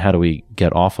 And how do we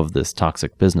get off of this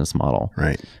toxic business model?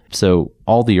 Right. So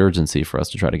all the urgency for us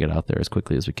to try to get out there as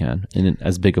quickly as we can, in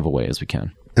as big of a way as we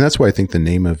can. And that's why I think the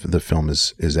name of the film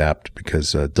is apt,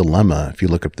 because dilemma, if you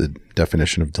look up the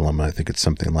definition of dilemma, I think it's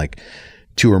something like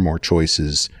two or more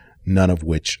choices, none of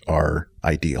which are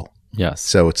ideal. Yes.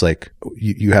 So it's like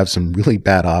you have some really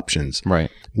bad options.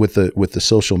 Right. With the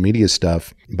social media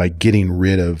stuff, by getting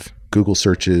rid of Google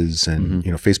searches and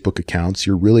Facebook accounts,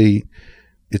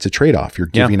 it's a trade-off. You're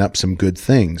giving up some good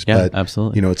things, but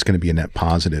absolutely. It's going to be a net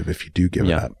positive if you do give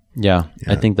it up. Yeah.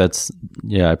 I think I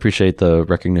appreciate the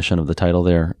recognition of the title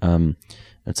there.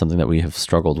 It's something that we have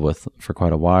struggled with for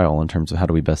quite a while in terms of how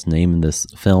do we best name this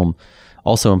film.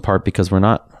 Also in part because we're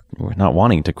not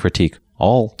wanting to critique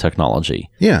all technology.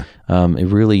 Yeah.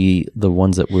 The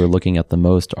ones that we're looking at the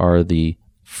most are the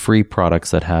free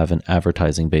products that have an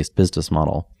advertising-based business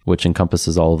model, which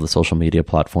encompasses all of the social media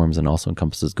platforms and also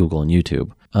encompasses Google and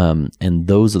YouTube. And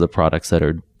those are the products that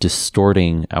are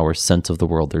distorting our sense of the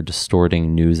world. They're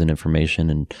distorting news and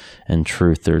information and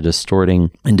truth. They're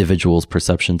distorting individuals'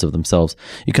 perceptions of themselves.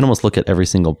 You can almost look at every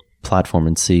single platform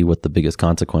and see what the biggest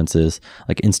consequence is.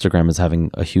 Like Instagram is having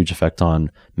a huge effect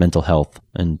on mental health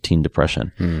and teen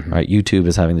depression, right? YouTube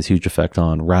is having this huge effect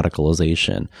on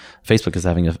radicalization. Facebook is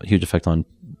having a huge effect on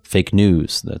fake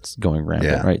news that's going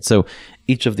rampant, right? So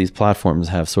each of these platforms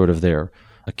have sort of their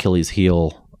Achilles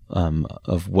heel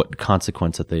of what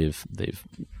consequence that they've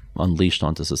unleashed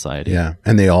onto society. Yeah,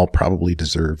 and they all probably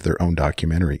deserve their own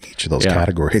documentary, each of those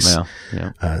categories.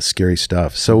 Scary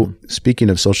stuff. So speaking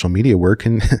of social media, where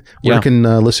can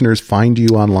listeners find you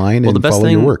online and follow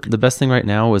your work? The best thing right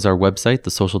now is our website,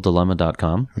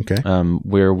 thesocialdilemma.com, okay.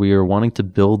 Where we are wanting to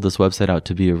build this website out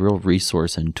to be a real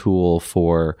resource and tool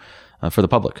for for the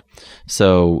public.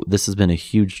 So this has been a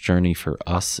huge journey for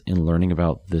us in learning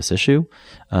about this issue.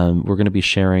 We're going to be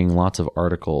sharing lots of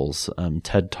articles,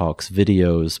 TED Talks,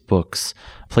 videos, books,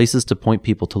 places to point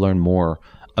people to learn more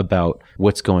about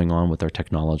what's going on with our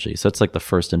technology. So that's like the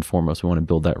first and foremost. We want to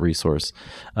build that resource.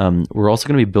 We're also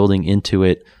going to be building into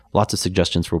it lots of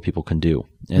suggestions for what people can do.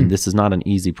 And this is not an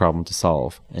easy problem to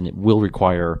solve. And it will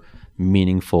require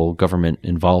meaningful government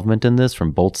involvement in this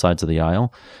from both sides of the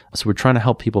aisle. So we're trying to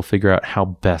help people figure out how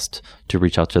best to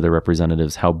reach out to their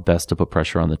representatives, how best to put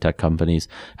pressure on the tech companies,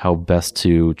 how best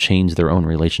to change their own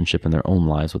relationship in their own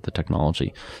lives with the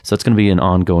technology. So it's going to be an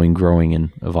ongoing, growing, and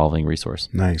evolving resource.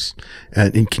 Nice.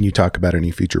 And can you talk about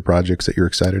any future projects that you're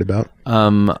excited about?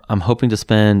 I'm hoping to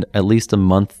spend at least a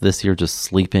month this year just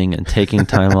sleeping and taking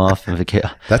time off.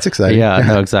 That's exciting. Yeah,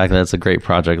 no, exactly. That's a great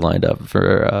project lined up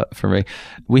for me.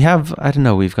 We have, I don't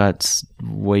know, we've got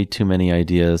way too many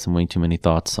ideas and way too many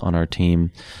thoughts on our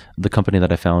team. The company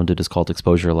that I founded is called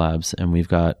Exposure Labs, and we've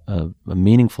got a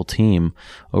meaningful team,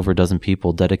 over a dozen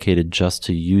people dedicated just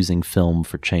to using film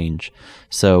for change.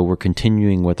 So we're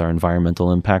continuing with our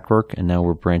environmental impact work, and now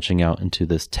we're branching out into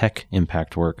this tech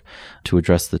impact work to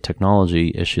address the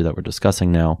technology issue that we're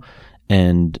discussing now.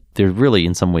 And they're really,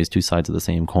 in some ways, two sides of the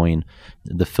same coin.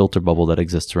 The filter bubble that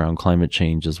exists around climate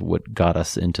change is what got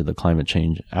us into the climate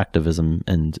change activism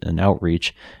and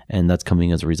outreach, and that's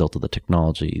coming as a result of the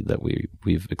technology that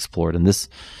we've explored in this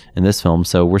film.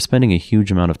 So we're spending a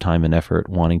huge amount of time and effort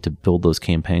wanting to build those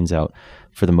campaigns out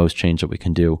for the most change that we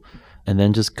can do. And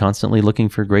then just constantly looking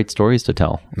for great stories to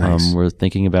tell. Nice. We're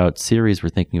thinking about series, we're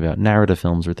thinking about narrative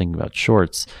films, we're thinking about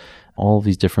shorts, all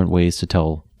these different ways to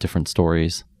tell different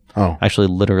stories. Oh, actually,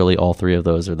 literally all three of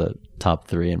those are the top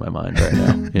three in my mind right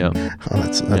now. Yeah. Oh,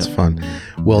 that's fun.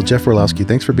 Well, Jeff Orlowski,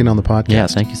 thanks for being on the podcast. Yeah,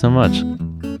 thank you so much.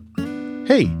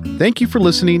 Hey, thank you for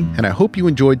listening, and I hope you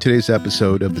enjoyed today's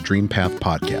episode of the Dream Path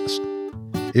Podcast.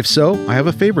 If so, I have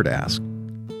a favor to ask.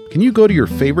 Can you go to your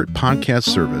favorite podcast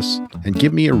service and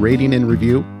give me a rating and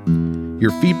review?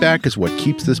 Your feedback is what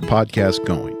keeps this podcast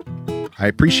going. I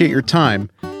appreciate your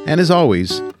time, and as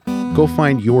always, go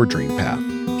find your dream path.